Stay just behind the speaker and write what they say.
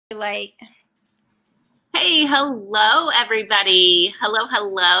late. Hey, hello, everybody. Hello,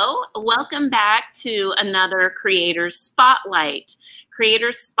 hello. Welcome back to another Creator Spotlight.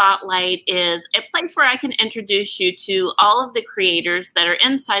 Creator Spotlight is a place where I can introduce you to all of the creators that are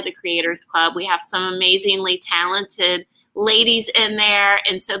inside the Creators Club. We have some amazingly talented ladies in there,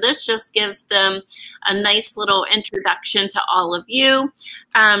 and so this just gives them a nice little introduction to all of you.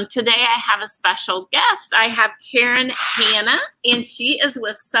 Today I have a special guest. I have Karen Hanna, and she is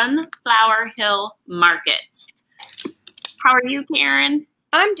with Sunflower Hill Market. How are you, Karen?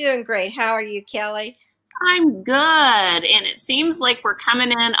 I'm doing great. How are you, Kelly? I'm good, and it seems like we're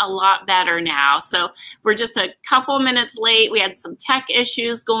coming in a lot better now. So we're just a couple minutes late. We had some tech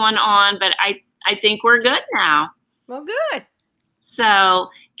issues going on, but I think we're good now. Well, good. So,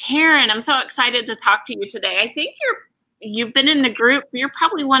 Karen, I'm so excited to talk to you today. I think you've been in the group. You're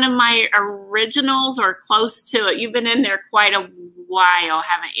probably one of my originals or close to it. You've been in there quite a while,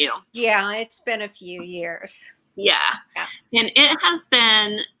 haven't you? Yeah, it's been a few years. Yeah. And it has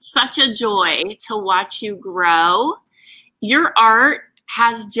been such a joy to watch you grow. Your art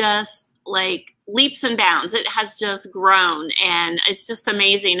has just like leaps and bounds. It has just grown, and it's just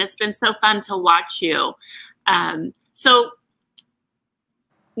amazing. It's been so fun to watch you.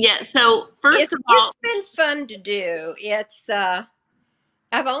 So first of all, it's been fun to do.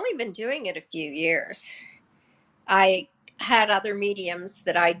 I've only been doing it a few years. I had other mediums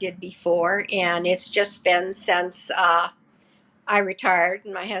that I did before, and it's just been since I retired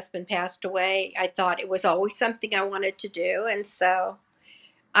and my husband passed away. I thought it was always something I wanted to do, and so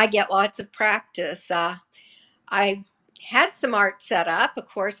I get lots of practice. I had some art set up. Of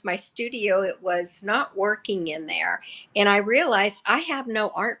course, my studio, it was not working in there. And I realized I have no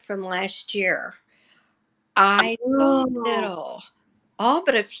art from last year. I so little, all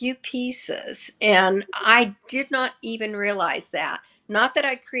but a few pieces. And I did not even realize that. Not that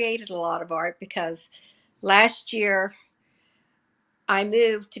I created a lot of art, because last year I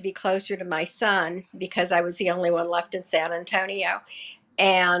moved to be closer to my son because I was the only one left in San Antonio.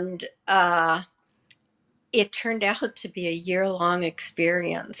 And it turned out to be a year-long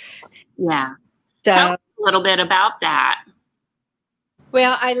experience. yeah. Tell So, us a little bit about that.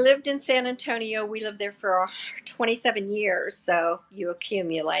 well, I lived in San Antonio. We lived there for 27 years, so you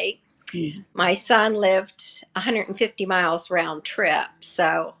accumulate. Mm-hmm. My son lived 150 miles round trip,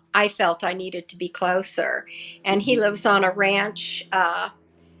 so I felt I needed to be closer. And he lives on a ranch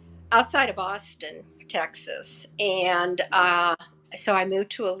outside of Austin, Texas. And so I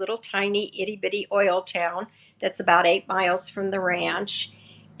moved to a little tiny itty bitty oil town that's about 8 miles from the ranch.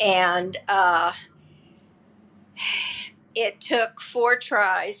 And it took 4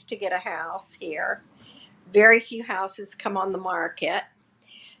 tries to get a house here. Very few houses come on the market.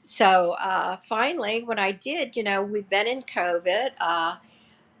 So finally, when I did, we've been in COVID.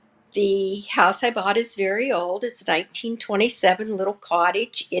 The house I bought is very old. It's a 1927 little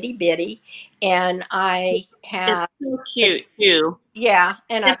cottage, itty bitty. And I have, It's so cute too. yeah,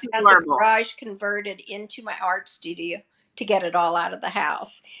 and I've It's had the adorable. garage converted into my art studio to get it all out of the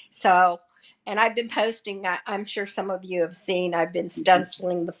house. So, and I've been posting, I'm sure some of you have seen, I've been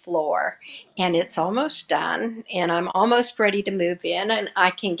stenciling the floor, and it's almost done. And I'm almost ready to move in, and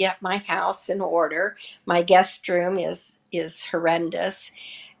I can get my house in order. My guest room is horrendous.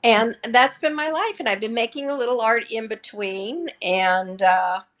 And that's been my life. And I've been making a little art in between. And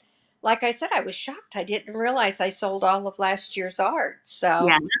like I said, I was shocked. I didn't realize I sold all of last year's art. So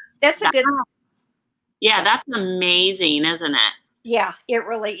Yeah, that's a good. that's amazing, isn't it? Yeah, it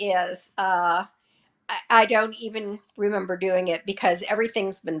really is. I don't even remember doing it because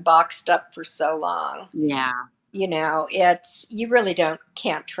everything's been boxed up for so long. Yeah. You really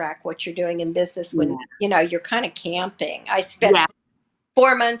can't track what you're doing in business when, you're kind of camping. I spent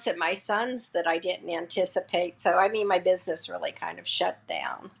 4 months at my son's that I didn't anticipate. So, I mean, my business really kind of shut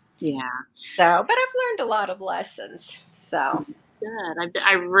down. Yeah. So, but I've learned a lot of lessons. So good.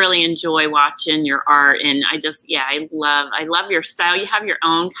 I really enjoy watching your art, and I love your style. You have your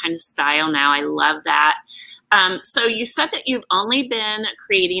own kind of style now. I love that. So you said that you've only been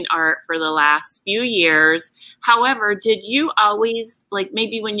creating art for the last few years. However, did you always, like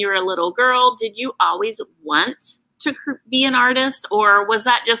maybe when you were a little girl, did you always want to be an artist, or was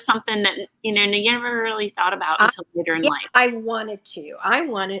that just something that you never really thought about until later in life? I wanted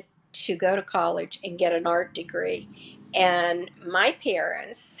to go to college and get an art degree. And my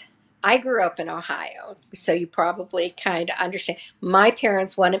parents, I grew up in Ohio, so you probably kind of understand. My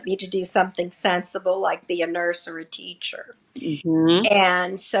parents wanted me to do something sensible, like be a nurse or a teacher. Mm-hmm.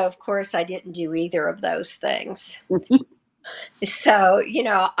 And so, of course, I didn't do either of those things. So,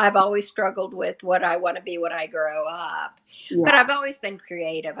 I've always struggled with what I want to be when I grow up. But Yeah. I've always been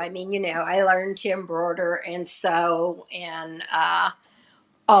creative. I mean, I learned to embroider and sew and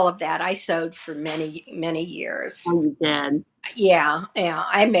all of that. I sewed for many, many years. Oh, you did. Yeah, yeah.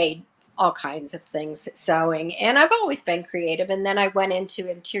 I made all kinds of things sewing, and I've always been creative. And then I went into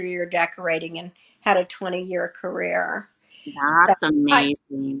interior decorating and had a 20-year career. So That's I,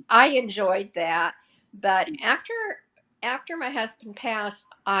 amazing. I enjoyed that. But after my husband passed,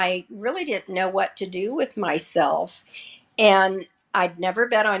 I really didn't know what to do with myself. And I'd never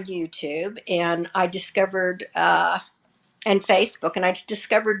been on YouTube, and I discovered and Facebook, and I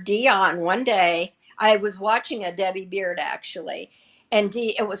discovered Dion one day. I was watching a Debbie Beard actually, and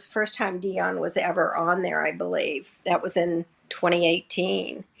it was the first time Dion was ever on there, I believe. That was in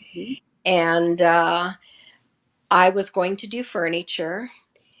 2018, Mhm. and I was going to do furniture,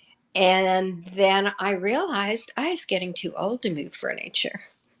 and then I realized I was getting too old to move furniture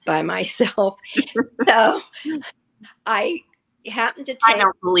by myself. So I happened to I take.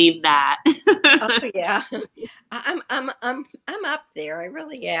 don't believe that. Oh yeah, I'm up there. I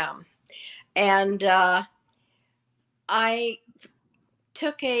really am, and I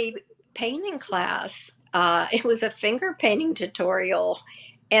took a painting class. It was a finger painting tutorial,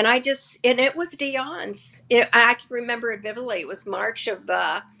 and it was Dion's. I can remember it vividly. It was March of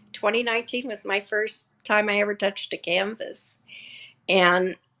 2019 was my first time I ever touched a canvas,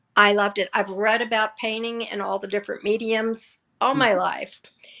 and I loved it. I've read about painting and all the different mediums all my life,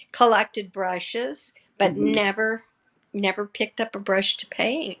 collected brushes, but Mhm. never picked up a brush to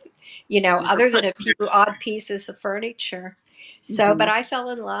paint, Never other put than a few odd pieces of furniture. So, but Mhm. I fell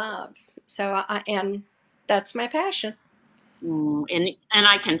in love. And that's my passion. And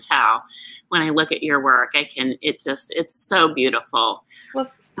I can tell when I look at your work. It's so beautiful.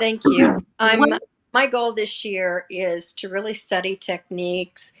 Well, thank you. What My goal this year is to really study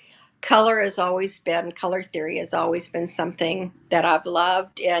techniques. Color theory has always been something that I've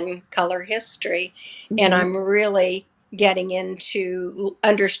loved, in color history. And Mhm. I'm really getting into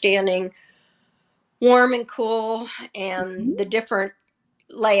understanding warm and cool and Mhm. the different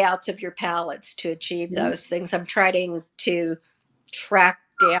layouts of your palettes to achieve Mhm. those things. I'm trying to track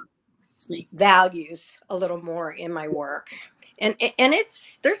down Excuse me. values a little more in my work. And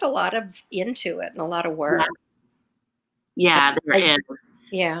there's a lot of into it and a lot of Yeah, work. yeah, there I is.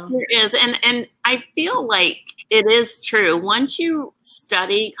 Yeah. There is, and I feel like it is true. Once you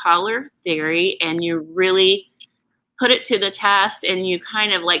study color theory and you really put it to the test, and you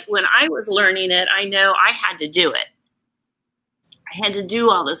kind of like, when I was learning it, I know I had to do it. I had to do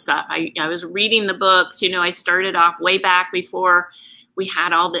all this stuff. I was reading the books. I started off way back before we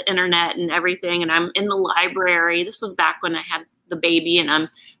had all the internet and everything. And I'm in the library. This was back when I had the baby, and I'm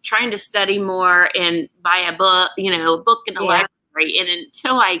trying to study more and buy a book in the Yeah. library. And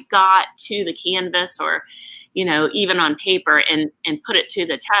until I got to the canvas, or, even on paper, and put it to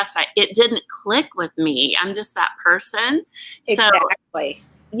the test, it didn't click with me. I'm just that person. So Exactly.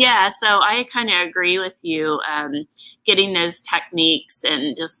 yeah, so I kind of agree with you. Getting those techniques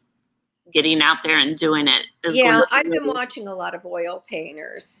and just getting out there and doing it is going Yeah, to I've been really, watching a lot of oil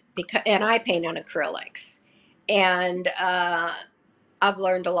painters, and I paint on acrylics. And I've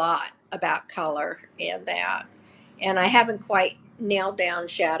learned a lot about color and that. And I haven't quite nailed down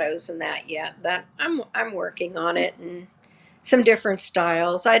shadows and that yet, but I'm working on it, and some different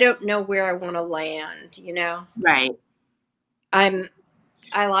styles. I don't know where I want to land. right. I'm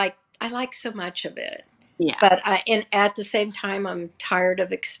I like so much of it. Yeah. But and at the same time, I'm tired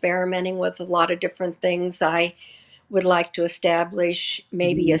of experimenting with a lot of different things. I would like to establish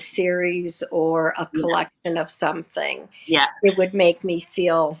maybe a Mhm. series or a Yeah. collection of something. Yeah. It would make me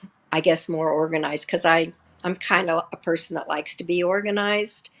feel, I guess, more organized, because I'm kind of a person that likes to be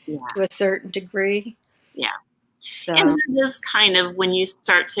organized Yeah. to a certain degree. Yeah. And So that is kind of when you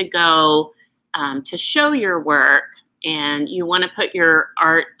start to go to show your work, and you want to put your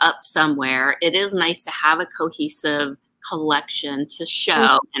art up somewhere. It is nice to have a cohesive collection to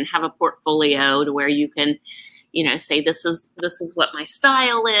show and have a portfolio to where you can, say this is what my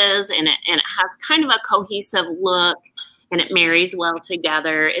style is, and it has kind of a cohesive look, and it marries well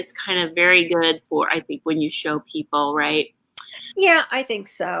together. It's kind of very good for, I think, when you show people, right? yeah, I think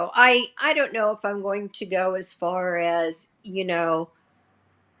so. I don't know if I'm going to go as far as,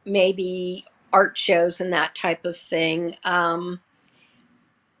 maybe art shows and that type of thing. I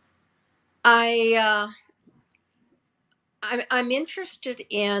I'm interested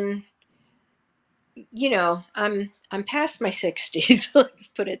in, I'm past my 60s, let's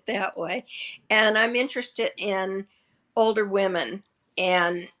put it that way. And I'm interested in older women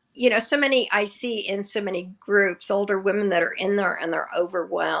and so many I see in so many groups, older women that are in there and they're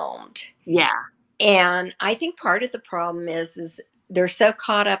overwhelmed. Yeah. And I think part of the problem is they're so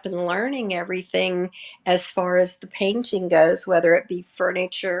caught up in learning everything as far as the painting goes, whether it be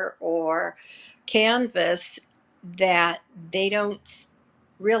furniture or canvas, that they don't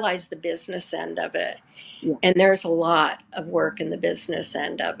realize the business end of it. Yeah. And there's a lot of work in the business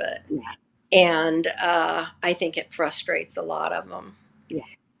end of it. Yeah. And I think it frustrates a lot of them. Yeah.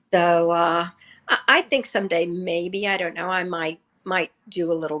 So I think someday, maybe, I don't know, I might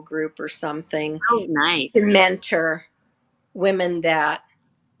do a little group or something Oh, to nice. mentor women that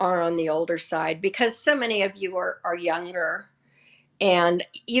are on the older side, because so many of you are younger, and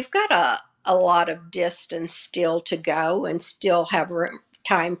you've got a lot of distance still to go and still have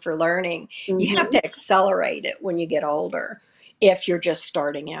time for learning. You have Mm-hmm. to accelerate it when you get older if you're just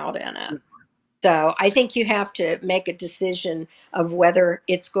starting out in it. So I think you have to make a decision of whether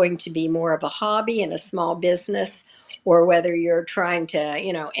it's going to be more of a hobby and a small business, or whether you're trying to,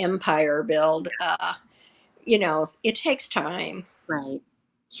 empire build. It takes time. Right.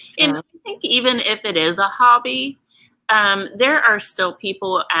 And So I think even if it is a hobby, there are still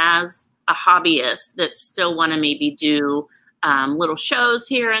people as a hobbyist that still want to maybe do little shows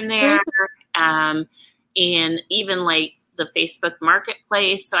here and there, Mhm. um, and even like the Facebook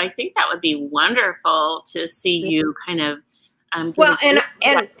Marketplace. So I think that would be wonderful to see you kind of get Well, a and taste of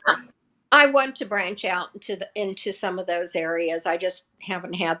and that. I want to branch out into some of those areas. I just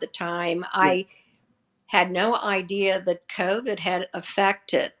haven't had the time. Yeah. I had no idea that COVID had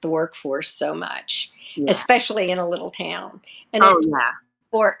affected the workforce so much, Yeah. especially in a little town. And Oh it took yeah.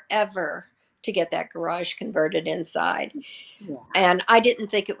 forever to get that garage converted inside. Yeah. And I didn't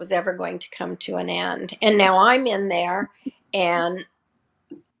think it was ever going to come to an end. And now I'm in there, and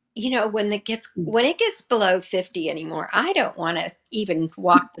when it gets below 50 anymore, I don't want to even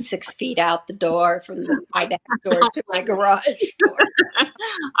walk the 6 feet out the door from my back door to my garage door.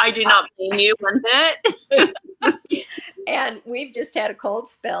 I do not blame you one bit. And we've just had a cold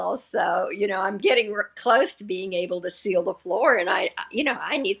spell, so I'm getting close to being able to seal the floor, and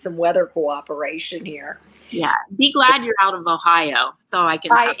I need some weather cooperation here. Yeah. Be glad you're out of Ohio. That's all I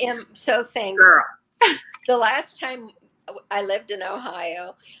can tell I am so you, thankful. girl. The last time I lived in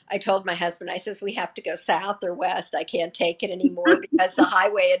Ohio, I told my husband, I says, we have to go south or west. I can't take it anymore because the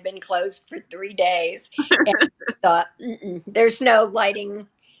highway had been closed for 3 days. And I thought, there's no lighting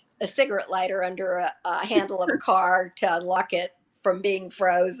a cigarette lighter under a handle of a car to unlock it from being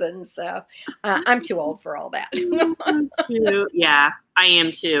frozen. So I'm too old for all that. Yeah, I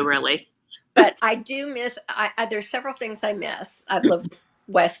am too, really. But I do miss, there's several things I miss. I've lived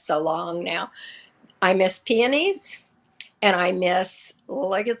west so long now. I miss peonies. And I miss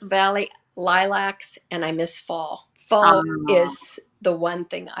Lake of the Valley lilacs, and I miss fall. Fall Oh, is the one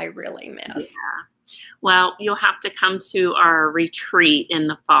thing I really yeah. miss. Well, you'll have to come to our retreat in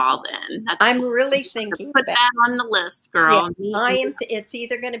the fall then. That's I'm really to thinking put about. that on the list, Yeah, girl. Meet, I meet, am. It's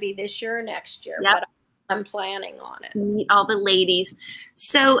either going to be this year or next year, yep, but I'm planning on it. meet all the ladies.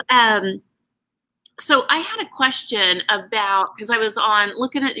 So, so I had a question about because I was on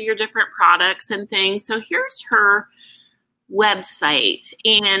looking at your different products and things. So here's her website.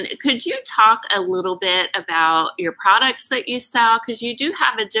 And could you talk a little bit about your products that you sell? Because you do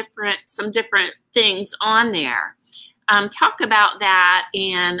have some different things on there. Talk about that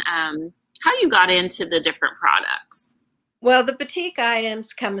and how you got into the different products. Well, the boutique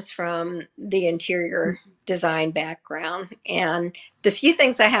items comes from the interior design background, and the few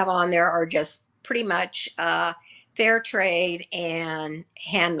things I have on there are just pretty much fair trade and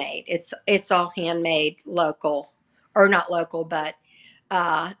handmade. It's all handmade, local, or not local, but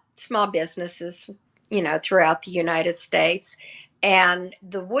small businesses, throughout the United States. And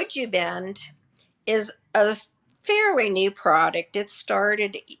the Would You Bend is a fairly new product. It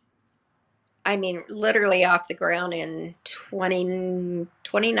started, I mean, literally off the ground in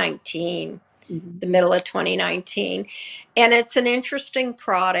 2019, Mhm. the middle of 2019. And it's an interesting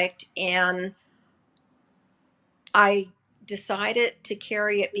product. And I decided to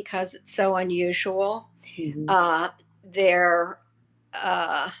carry it because it's so unusual. Mhm. Uh, they're,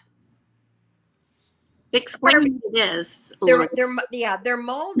 uh, Explain what it is a little. they're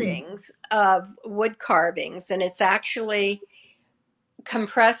moldings of wood carvings, and it's actually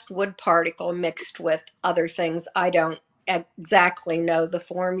compressed wood particle mixed with other things. I don't exactly know the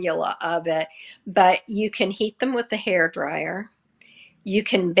formula of it, but you can heat them with the hair dryer. You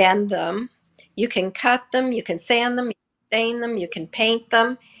can bend them. You can cut them. You can sand them. You can stain them. You can paint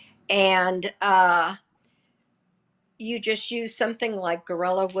them. And you just use something like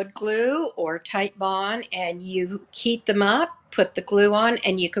Gorilla Wood Glue or Tite Bond, and you heat them up. put the glue on,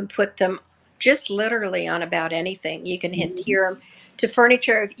 and you can put them just literally on about anything. You can Mhm. adhere them to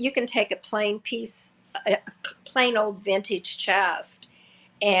furniture. You can take a plain piece, a plain old vintage chest,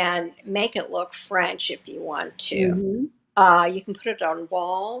 and make it look French if you want to. Mhm. You can put it on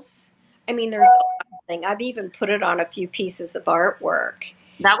walls. I mean, there's a lot of things. I've even put it on a few pieces of artwork.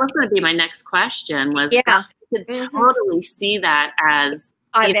 That was going to be my next question was that Yeah. you could hmm totally see that as,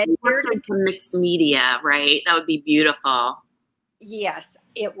 I've worked adhered them. into mixed media, right? That would be beautiful. Yes,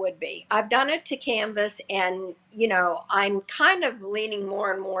 it would be. I've done it to canvas, and I'm kind of leaning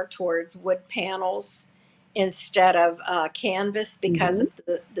more and more towards wood panels instead of canvas because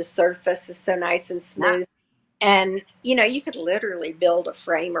Hmm. of the surface is so nice and Yeah. smooth. And you could literally build a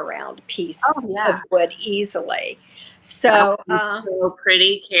frame around a piece Oh, yeah. of wood easily. That So, would be so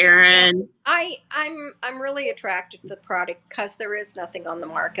pretty, yeah, Karen. I'm really attracted to the product because there is nothing on the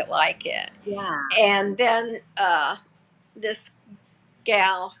market like it. Yeah. And then this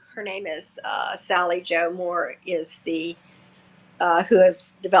gal, her name is Sally Jo Moore, is the who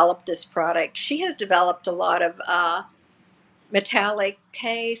has developed this product. She has developed a lot of metallic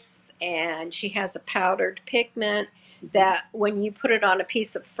pastes, and she has a powdered pigment Mhm. that when you put it on a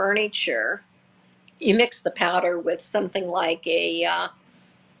piece of furniture, you mix the powder with something like a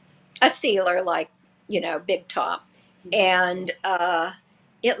sealer, like Big Top, and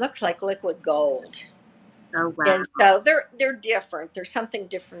it looks like liquid gold. Oh, wow. And so they're different. There's something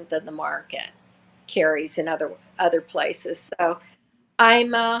different than the market carries in other places. So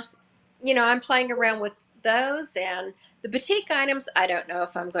I'm playing around with those, and the boutique items I don't know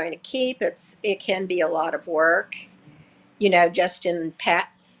if I'm going to keep. It can be a lot of work, just in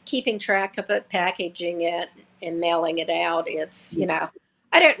keeping track of it, packaging it, and mailing it out. It's Yeah.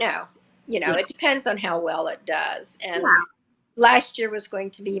 I don't know. Yeah. It depends on how well it does. And Yeah. last year was going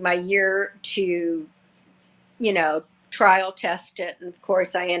to be my year to trial test it. And of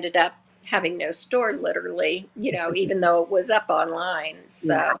course, I ended up having no store literally, even though it was up online.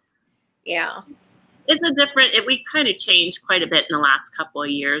 Yeah. So, yeah. It's a different, we kind of changed quite a bit in the last couple of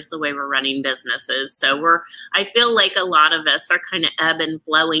years, the way we're running businesses. So I feel like a lot of us are kind of ebb and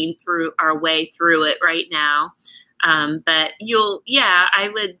flowing through our way through it right now. But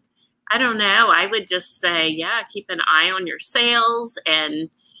I don't know, I would just say, yeah, keep an eye on your sales and,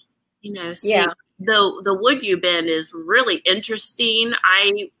 see Yeah. the wood you bend is really interesting.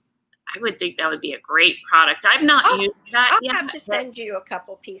 I would think that would be a great product. I've not I'll, used that I'll yet, have to but send you a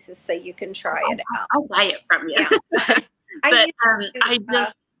couple pieces so you can try it out. I'll buy it from you. Yeah. I But used to, I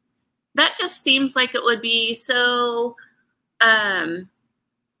just that just seems like it would be so um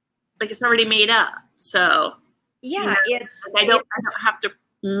like it's already made up. So yeah, like I don't have to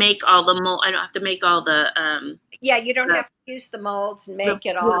make all the mold. I don't have to make all yeah, you don't the, have to use the molds and the make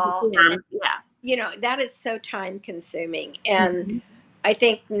it all. And forms. Yeah. that is so time consuming. And Mhm. I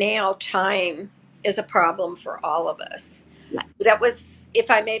think now time is a problem for all of us. Yeah. That was, if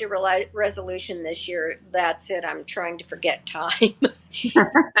I made a resolution this year, that's it. I'm trying to forget time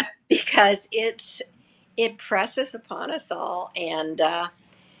because it presses upon us all. And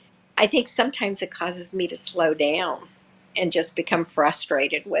I think sometimes it causes me to slow down and just become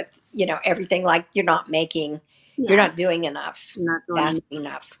frustrated with, everything, like you're Yeah. not doing enough, Not doing fast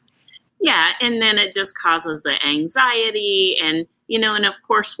enough. Yeah, and then it just causes the anxiety and and of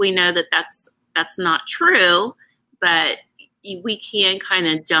course we know that that's not true, but we can kind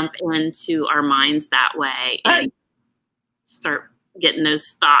of jump into our minds that way Oh, and start getting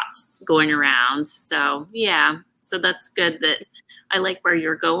those thoughts going around. So, yeah. So that's good that I like where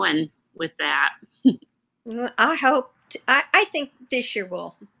you're going with that. I hope, I think this year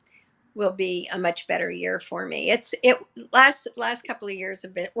will be a much better year for me. It last couple of years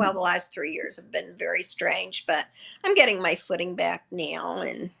have been, well, the last 3 years have been very strange, but I'm getting my footing back now,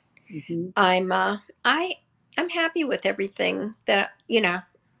 and Mhm. I'm I'm happy with everything that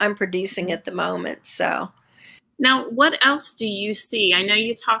I'm producing at the moment. So Now, what else do you see? I know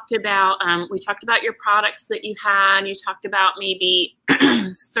you talked about, we talked about your products that you had. You talked about maybe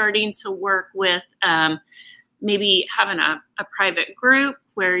starting to work with maybe having a private group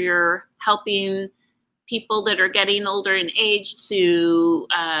where you're helping people that are getting older in age to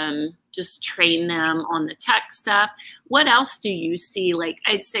just train them on the tech stuff. What else do you see? Like,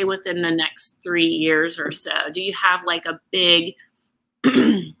 I'd say within the next 3 years or so, do you have like a big,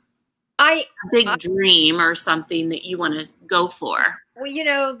 I, I big dream or something that you want to go for?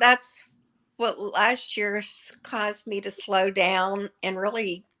 well, that's what last year caused me to slow down and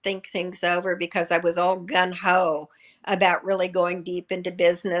really think things over, because I was all gun ho about really going deep into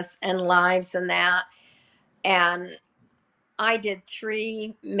business and lives and that. And I did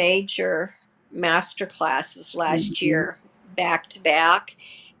 3 major master classes last Mhm. year back to back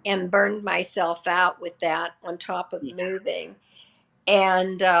and burned myself out with that on top of Yeah. moving.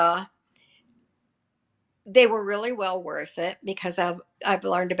 And they were really well worth it because I've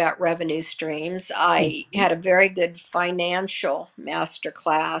learned about revenue streams. I Mhm. had a very good financial master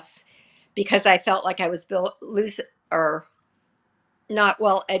class because I felt like I was loose or not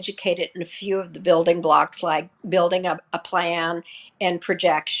well educated in a few of the building blocks, like building a plan and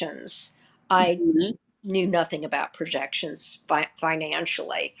projections. I Mhm. knew nothing about projections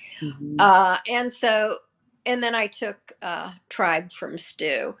financially. Mhm. And so, and then I took Tribe from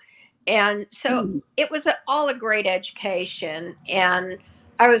Stu. And so Mhm. it was all a great education. And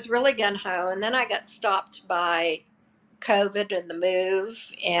I was really gun ho. And then I got stopped by COVID and the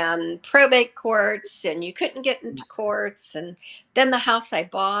move and probate courts, and you couldn't get into courts. And then the house I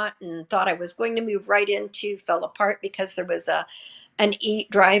bought and thought I was going to move right into fell apart because there was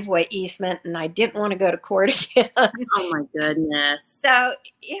driveway easement, and I didn't want to go to court again. Oh my goodness. So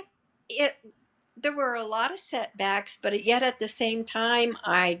it there were a lot of setbacks, but yet at the same time,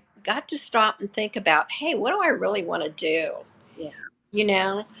 I got to stop and think about, hey, what do I really want to do? Yeah. You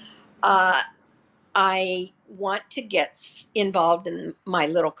know, uh, I want to get involved in my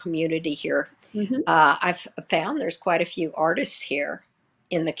little community here. Mhm. I've found there's quite a few artists here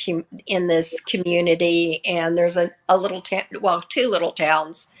in in this community, and there's a little town, well, two little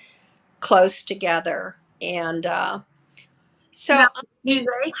towns close together, and Now, so do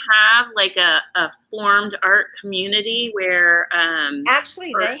they have like a formed art community where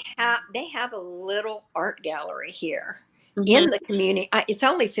actually, or they have a little art gallery here Mhm. in the community. It's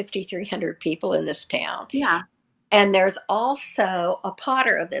only 5,300 people in this town, Yeah. and there's also a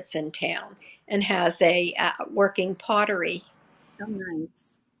potter that's in town and has a working pottery Oh,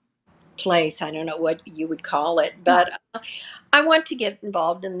 nice. place. I don't know what you would call it, Yeah. but I want to get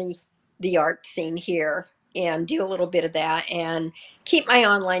involved in the art scene here and do a little bit of that and keep my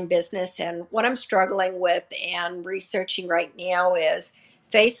online business. And what I'm struggling with and researching right now is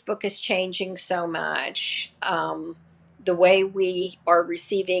Facebook is changing so much. The way we are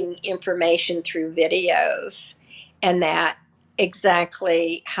receiving information through videos, and that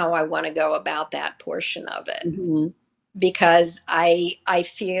exactly how I want to go about that portion of it, Mhm. because I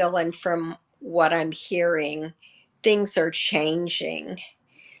feel, and from what I'm hearing, things are changing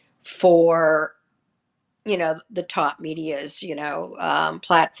for the top media's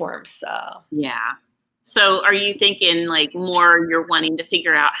platforms. Yeah. So are you thinking like more you're wanting to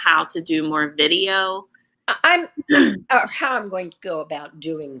figure out how to do more video? I'm how I'm going to go about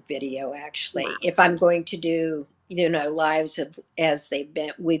doing video, Yeah. actually, if I'm going to do lives of as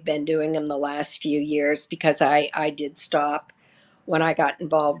we've been doing them the last few years, because I did stop when I got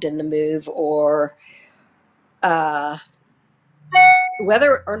involved in the move, or uh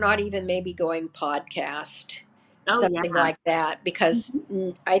whether or not even maybe going podcast, Oh, yeah. something like that, because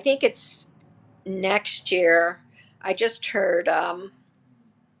Mhm. I think it's next year. I just heard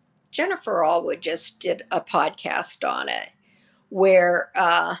Jennifer Allwood just did a podcast on it, where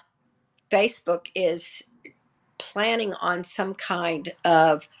Facebook is planning on some kind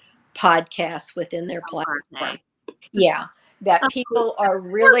of podcast within their Oh, are platform. they? Yeah, that Of course people are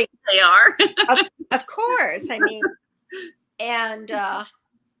really, they are. of, of course, I mean, and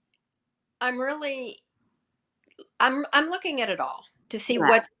I'm really, I'm looking at it all to see Yeah.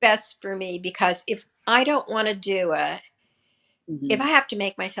 what's best for me, because if I don't want to do it, if Mhm. I have to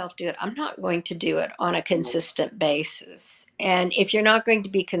make myself do it, I'm not going to do it on a consistent basis. And if you're not going to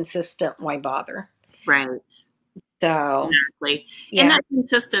be consistent, why bother? Right. So, Exactly. And yeah. that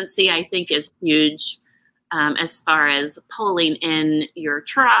consistency, I think, is huge as far as pulling in your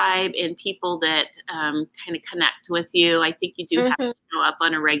tribe and people that kind of connect with you. I think you do have Hmm. to show up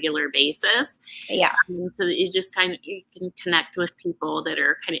on a regular basis Yeah, so that you just kind of you can connect with people that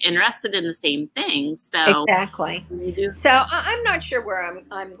are kind of interested in the same things. So exactly. you do. So I'm not sure where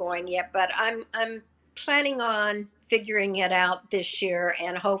I'm going yet, but I'm planning on figuring it out this year,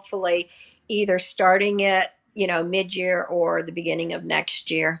 and hopefully either starting it, mid-year or the beginning of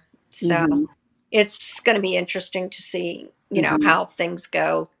next year. So Hmm. it's going to be interesting to see, Hmm. how things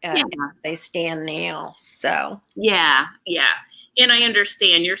go Yeah. as they stand now. So, Yeah, yeah. And I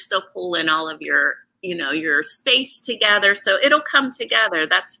understand you're still pulling all of your space together. So it'll come together,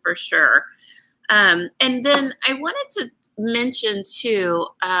 that's for sure. And then I wanted to mention too,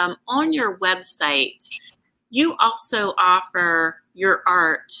 on your website, you also offer your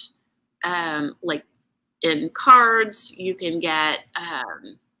art, like in cards. You can get,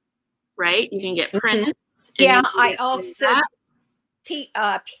 right? You can get mhm. prints, and Yeah, you can I get also do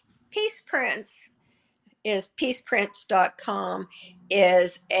that. Peace Prints is peaceprints.com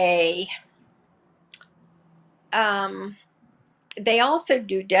is a um they also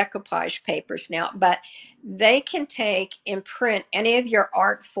do decoupage papers now, but they can take and print any of your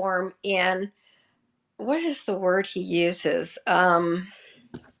art form in, what is the word he uses?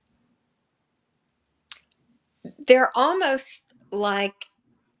 They're almost like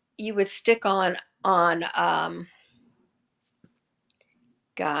you would stick on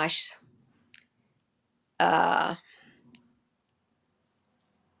gosh, uh,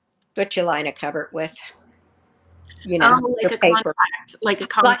 what you line a cupboard with, Oh, your like a paper. contact, like a Like,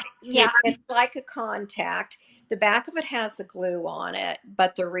 contact yeah, paper. it's like a contact. The back of it has the glue on it,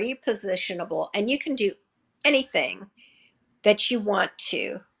 but they're repositionable, and you can do anything that you want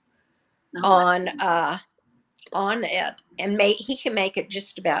to Oh, on on it, and he can make it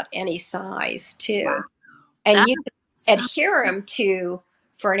just about any size wow. too, and That you is can so adhere them to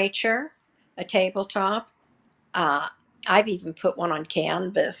furniture, a tabletop. uh I've even put one on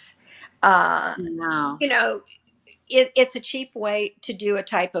canvas. uh wow. you know it's a cheap way to do a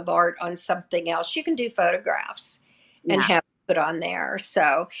type of art on something else. You can do photographs and Yeah. have it put on there.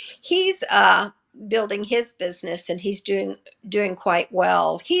 So he's building his business, and he's doing quite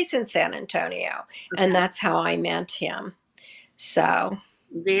well. He's in San Antonio, and Okay. that's how I met him. So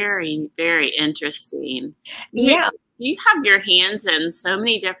Very, very interesting. yeah. You have your hands in so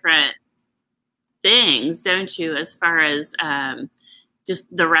many different things, don't you? As far as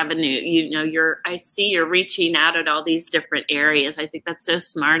just the revenue, I see you're reaching out at all these different areas. I think that's so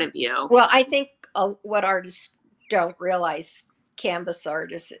smart of you. Well, I think what artists don't realize, canvas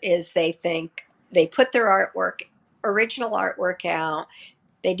artists, is they think they put their original artwork out,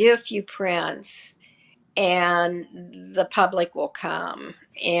 they do a few prints, and the public will come.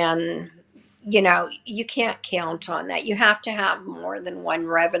 And you can't count on that. You have to have more than one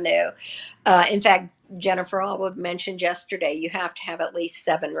revenue. In fact, Jennifer Allwood mentioned yesterday, you have to have at least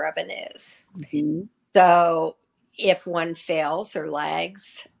 7 revenues. Mhm. So if one fails or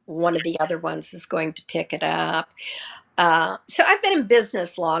lags, one of the other ones is going to pick it up. So I've been in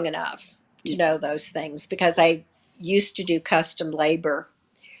business long enough to know those things, because I used to do custom labor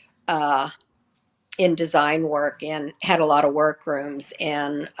uh, in design work, and had a lot of work rooms,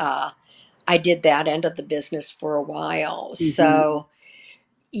 and I did that end of the business for a while. Mhm. So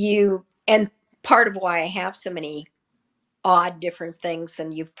and part of why I have so many odd different things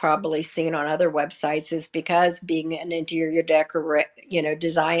than you've probably seen on other websites is because being an interior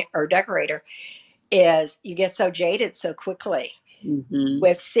design or decorator, is you get so jaded so quickly Mhm.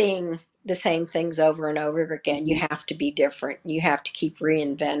 with seeing the same things over and over again. You Mhm. have to be different. You have to keep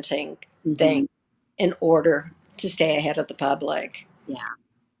reinventing things Mhm. in order to stay ahead of the public. Yeah.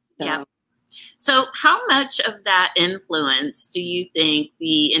 Yeah. So, So, how much of that influence do you think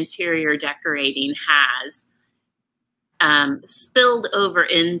the interior decorating has spilled over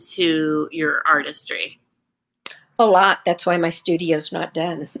into your artistry? a lot. That's why my studio's not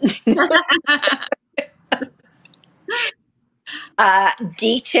done.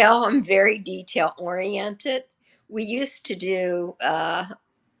 Detail. I'm very detail oriented. We used to do.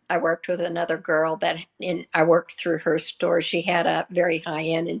 I worked with another girl I worked through her store. She had a very high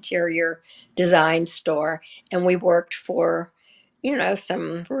end interior design store, and we worked for,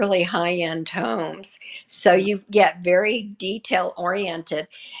 some really high end homes. So you get very detail oriented,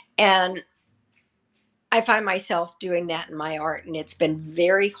 and I find myself doing that in my art, and it's been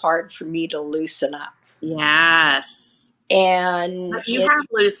very hard for me to loosen up. Yes. And But you have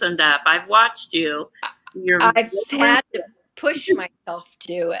loosened up. I've watched you. You're I've really had to push myself to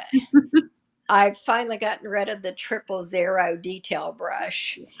do it. I've finally gotten rid of the 000 detail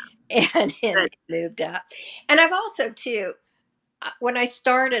brush, and good. moved up. And I've also too, when I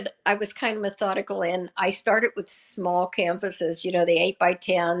started, I was kind of methodical, and I started with small canvases, the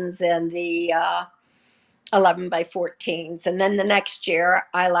 8x10s and the 11x14s. And then the next year,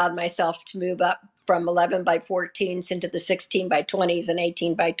 I allowed myself to move up from 11x14s into the 16x20s and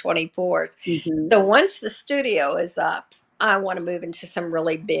 18x24s. Mhm. So once the studio is up, I want to move into some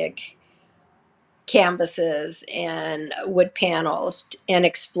really big canvases and wood panels, and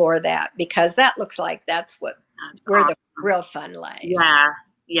explore that, because that looks like that's That's where the awesome. real fun lays, Yeah.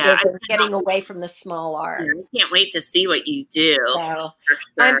 Yeah. is in getting away from the small Yeah, art. I can't wait to see what you do So for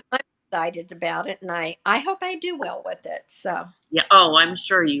I'm, sure. I'm excited about it, and I hope I do well with it. Yeah. Oh, I'm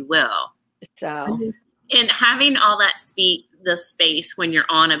sure you will. I So mean, and having all that the space when you're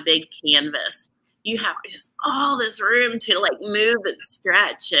on a big canvas, you have just all this room to like move and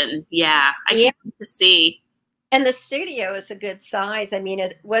stretch. And yeah, I yeah. can't wait to see. And the studio is a good size. I mean,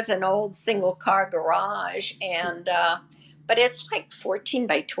 it was an old single car garage, and but it's like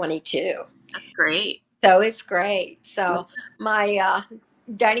 14x22. That's great. So it's great. Yeah. So my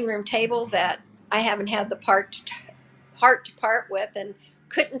dining room table that I haven't had the part to heart to part with and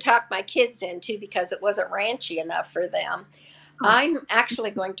couldn't talk my kids into because it wasn't ranchy enough for them. Oh, I'm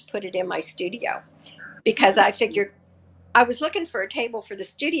actually going to put it in my studio because I figured I was looking for a table for the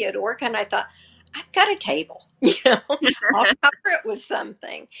studio to work on. I thought, I've got a table, I'll cover it with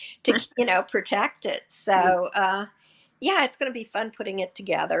something to, protect it. So, yeah, it's going to be fun putting it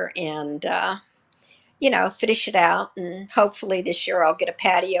together and, finish it out. And hopefully this year I'll get a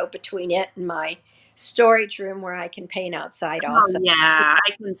patio between it and my storage room where I can paint outside oh also. yeah,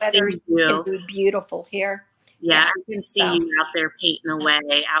 I can see Weather can you. be beautiful here. Yeah, Yeah. I can see So, you out there painting away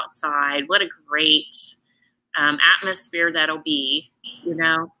outside. What a great atmosphere that'll be, you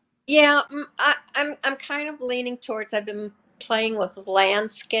know? yeah, I'm kind of leaning towards. I've been playing with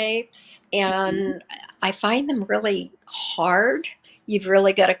landscapes, and I find them really hard. You've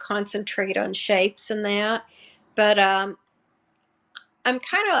really got to concentrate on shapes and that. But I'm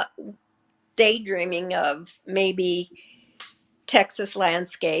kind of daydreaming of maybe Texas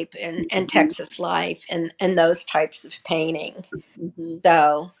landscape and Mhm. Texas life and those types of painting. Mhm.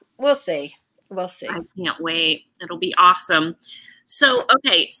 So we'll see. We'll I see. can't wait. It'll be awesome. So,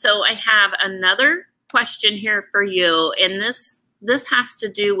 okay, so I have another question here for you, and this has to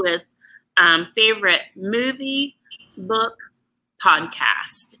do with favorite movie, book,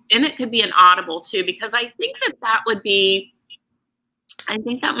 podcast, and it could be an audible too, because I think that would be, I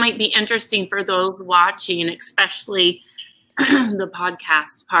think that might be interesting for those watching, especially the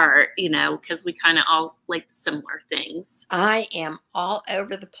podcast part, because we kind of all like similar things. I am all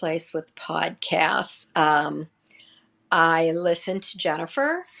over the place with podcasts. I listen to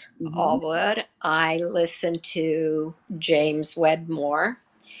Jennifer Hmm. Allwood. I listen to James Wedmore.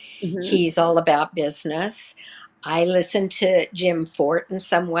 Hmm. He's all about business. I listen to Jim Fortin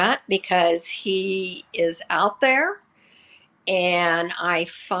somewhat because he is out there and I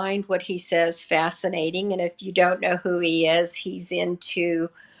find what he says fascinating. And if you don't know who he is, he's into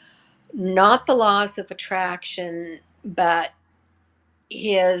not the laws of attraction, but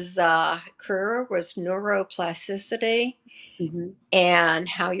his career was neuroplasticity Hmm. and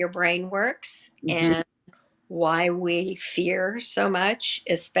how your brain works Hmm. and why we fear so much,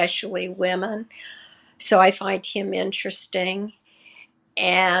 especially women. So I find him interesting.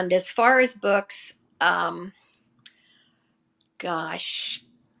 And as far as books, gosh,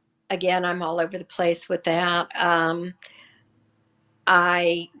 again, I'm all over the place with that.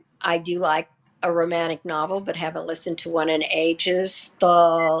 I I do like a romantic novel, but haven't listened to one in ages. The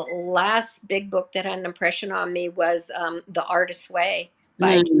last big book that had an impression on me was The Artist's Way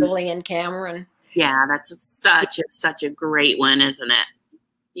by Mm. Julian Cameron. Yeah, that's such a great one, isn't it?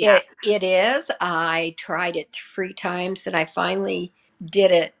 Yeah. It is. I tried it 3 times, and I finally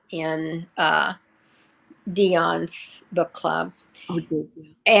did it in Dion's book club. Oh, did you?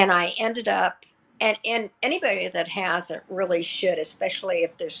 And I ended up, and anybody that hasn't really should, especially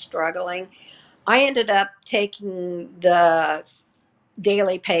if they're struggling. I ended up taking the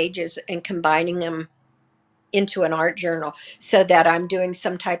daily pages and combining them into an art journal so that I'm doing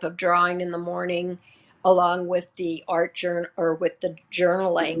some type of drawing in the morning along with the art journal or with the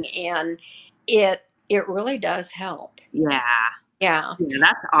journaling, and it really does help. Yeah. Yeah. Yeah,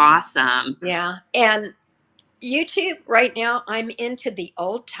 that's awesome. Yeah. And YouTube right now, I'm into the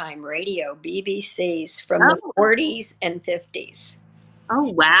old time radio BBCs from the Oh, 40s and 50s oh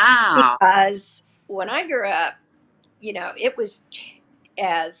wow. because when I grew up, it was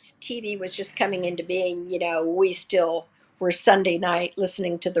as TV was just coming into being, we still were Sunday night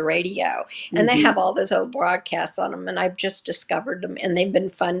listening to the radio. And they Hmm. have all those old broadcasts on them, and I've just discovered them, and they've been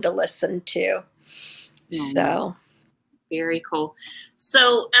fun to listen to. Oh, So, very cool.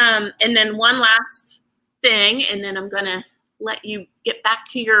 So, and then one last thing, and then I'm gonna let you get back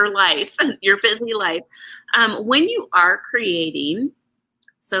to your life, your busy life. When you are creating,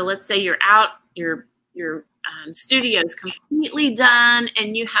 so let's say you're out, your studio's completely done,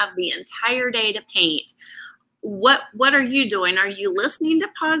 and you have the entire day to paint. What are you doing? Are you listening to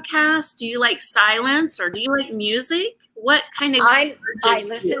podcasts? Do you like silence, or do you like music? What kind of I encourages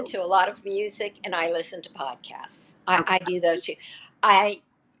listen you? to a lot of music and I listen to podcasts. I do those two. I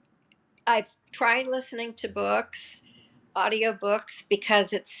I've tried listening to books, audiobooks,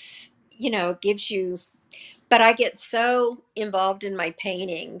 because it's, gives you, but I get so involved in my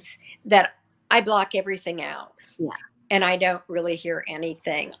paintings that I block everything out Yeah. and I don't really hear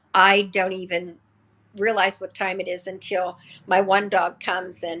anything. I don't even realize what time it is until my one dog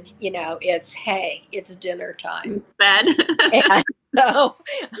comes and, it's, hey, it's dinner time. Bed. And so,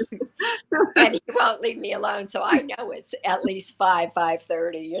 and he won't leave me alone. So I know it's at least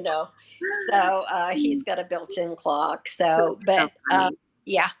 5:30. So he's got a built-in clock. So, So but funny.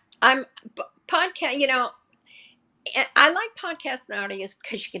 yeah, I'm podcast. And I like podcasts and audios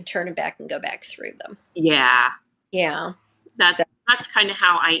because you can turn it back and go back through them. Yeah, Yeah. that's So that's kind of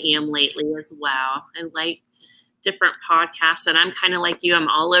how I am lately as well. I like different podcasts, and I'm kind of like you. I'm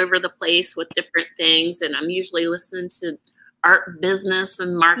all over the place with different things, and I'm usually listening to art, business,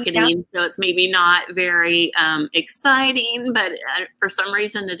 and yeah. marketing. So it's maybe not very exciting, but for some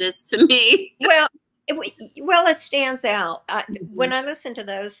reason it is to me. Well, it stands out. Mhm. When I listen to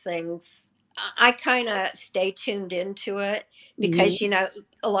those things, I kind of stay tuned into it Mhm. because,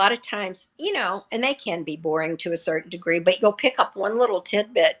 a lot of times, and they can be boring to a certain degree, but you'll pick up one little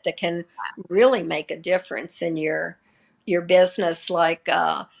tidbit that can really make a difference in your business. Like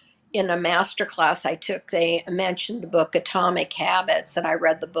in a master class I took, they mentioned the book Atomic Habits, and I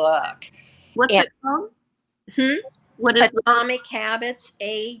read the book. What's And it called? hmm, What is the book? Atomic Habits,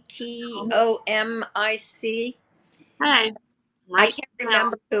 Atomic. Hey, I right can't now.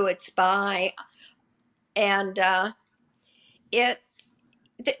 remember who it's by, and it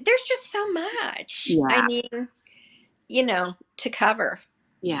there's just so much. I Yeah, mean, to cover,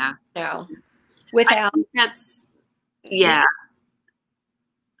 yeah. you know, I without. think that's You yeah.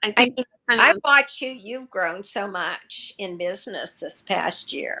 I I think mean, that's I watch you. You've grown so much in business this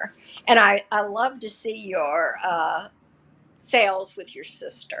past year, and I love to see your sales with your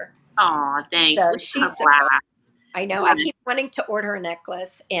sister. oh, thanks. So We have she's a so. I know. I blast. keep wanting to order a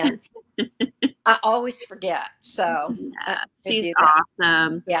necklace, and I always forget. So I'm Yeah, gonna she's do that.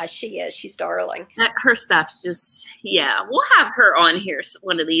 awesome. Yeah, she is. She's darling. Her stuff's just, yeah. We'll have her on here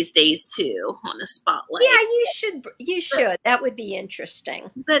one of these days too on the spotlight. Yeah, you should. You But, should. That would be interesting.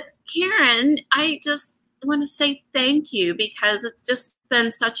 but Karen, I just want to say thank you because it's just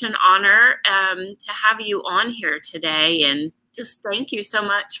been such an honor to have you on here today. And just thank you so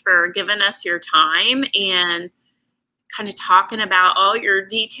much for giving us your time and kind of talking about all your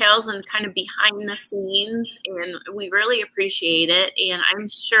details and kind of behind the scenes. And we really appreciate it. And I'm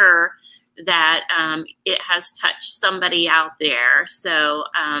sure that it has touched somebody out there. So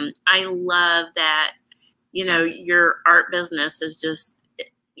I love that, your art business is just,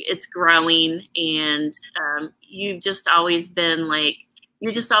 it's growing, and you've just always been like,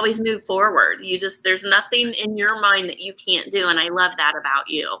 you just always move forward. There's nothing in your mind that you can't do. And I love that about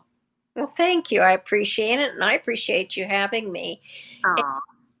you. Well, thank you. I appreciate it, and I appreciate you having me. And Oh,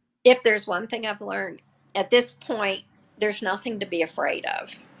 if there's one thing I've learned at this point, there's nothing to be afraid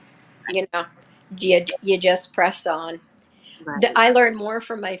of. You know, you just press on. right. I learn more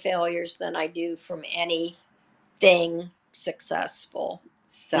from my failures than I do from anything successful.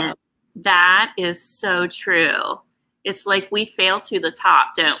 So And that is so true. It's like we fail to the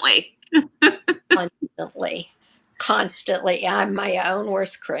top, don't we? constantly, constantly, I'm my own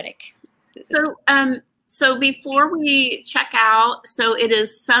worst critic. So before we check out, so it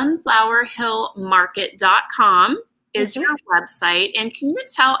is sunflowerhillmarket.com is Mhm. your website. And can you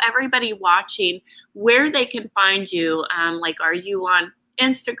tell everybody watching where they can find you? Like, are you on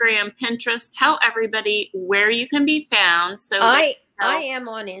Instagram, Pinterest? Tell everybody where you can be found so they I know. am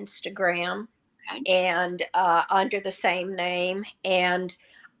on Instagram, Okay. and under the same name, and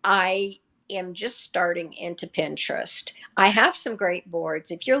I am just starting into Pinterest. I have some great boards.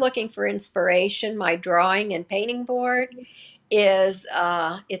 If you're looking for inspiration, my drawing and painting board is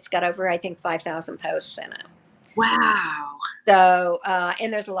it's got over, I think, 5,000 posts in it. Wow. So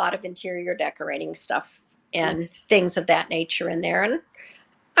and there's a lot of interior decorating stuff and things of that nature in there, and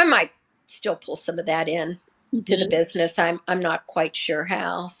I might still pull some of that in to the Mhm. business. I'm not quite sure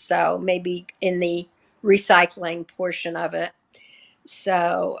how. So maybe in the recycling portion of it.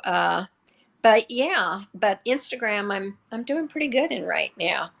 So but yeah, but Instagram I'm doing pretty good in right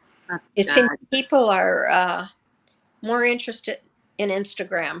now. That's It seems good. people are more interested in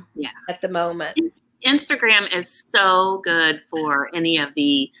Instagram Yeah. at the moment. Instagram is so good for any of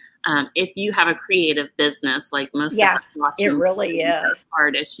the, if you have a creative business, like most of Yeah, us it watching really is.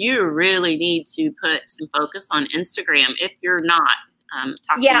 artists, you really need to put some focus on Instagram if you're not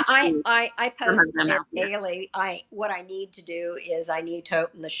Yeah, talking to I some of post them there out there. daily. I What I need to do is I need to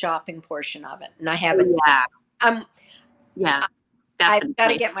open the shopping portion of it, and I Oh, haven't. yeah, I'm yeah, I've got to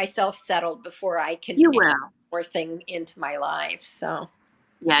definitely. get myself settled before I can You add will. more thing into my life. So,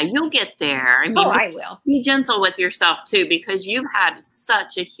 Yeah, you'll get there. I oh, mean, I will. be gentle with yourself too, because you've had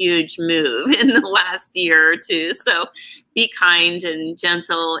such a huge move in the last year or two. So be kind and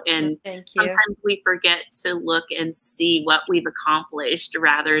gentle. Well, And thank you. sometimes we forget to look and see what we've accomplished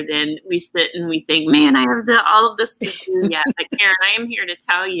rather than we sit and we think, man, I have all of this to do yet. But Karen, I am here to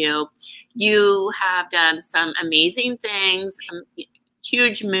tell you, you have done some amazing things,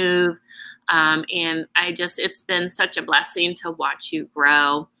 huge move. And it's been such a blessing to watch you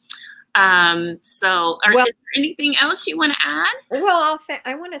grow. Is Well, there anything else you want to add?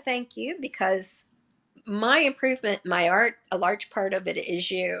 I want to thank you because my improvement, my art, a large part of it is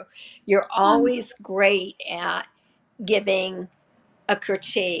you. You're always great at giving a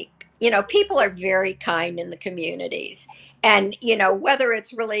critique. People are very kind in the communities, and whether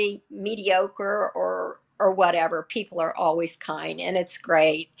it's really mediocre or whatever, people are always kind, and it's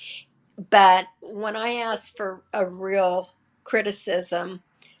great. But when I ask for a real criticism,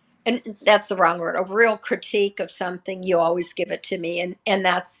 and that's the wrong word, a real critique of something, you always give it to me, and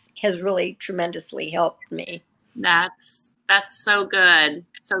that's has really tremendously helped me. That's so good.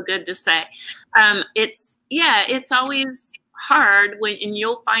 So good to say. It's always hard and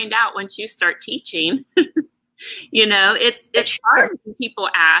you'll find out once you start teaching. It's Sure. hard when people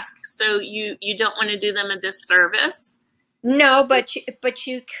ask, so you don't want to do them a disservice. No, but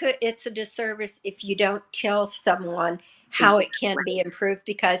you could. It's a disservice if you don't tell someone how it can be Exactly. improved,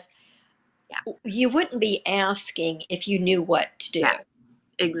 because Yeah. you wouldn't be asking if you knew what to do. Yeah.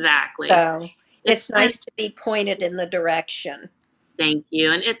 Exactly. So It's it's been nice to be pointed in the direction. Thank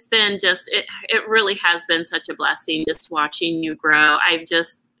you. And it's been it really has been such a blessing just watching you grow. I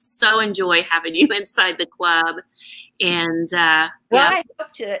just so enjoy having you inside the club. And Well, I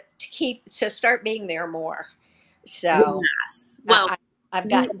hope to start being there more. So yes. I, Well, I I've we,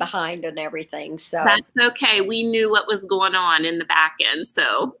 gotten behind and everything. So that's okay. We knew what was going on in the back end.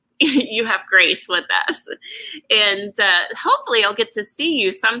 So you have grace with us. And hopefully I'll get to see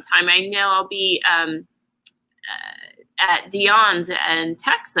you sometime. I know I'll be at Dion's in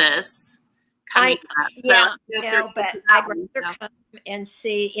Texas coming I up. So I yeah, don't know if you're no, close but to that I'd one. rather So come and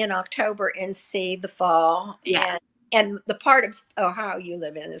see in October and see the fall, yeah. and the part of Ohio you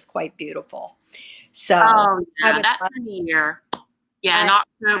live in is quite beautiful. So Oh I yeah, would that love, time of year. Yeah, in I I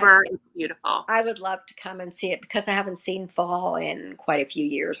October, it's beautiful. I would love to come and see it because I haven't seen fall in quite a few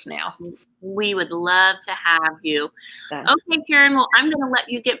years now. We would love to have you. So, Okay, Karen, well, I'm going to let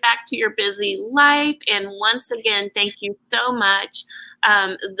you get back to your busy life. And once again, thank you so much.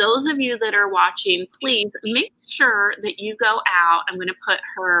 Those of you that are watching, please make sure that you go out. I'm going to put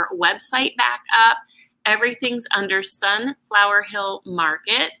her website back up. Everything's under Sunflower Hill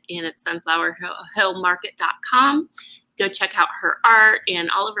Market, and it's sunflowerhillmarket.com. Go check out her art and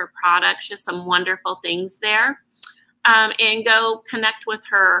all of her products, just some wonderful things there. And go connect with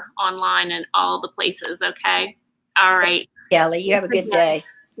her online and all the places, okay? All right. Kelly, you have a good day.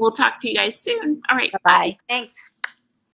 We'll talk to you guys soon. All right. Bye Bye. bye. Thanks.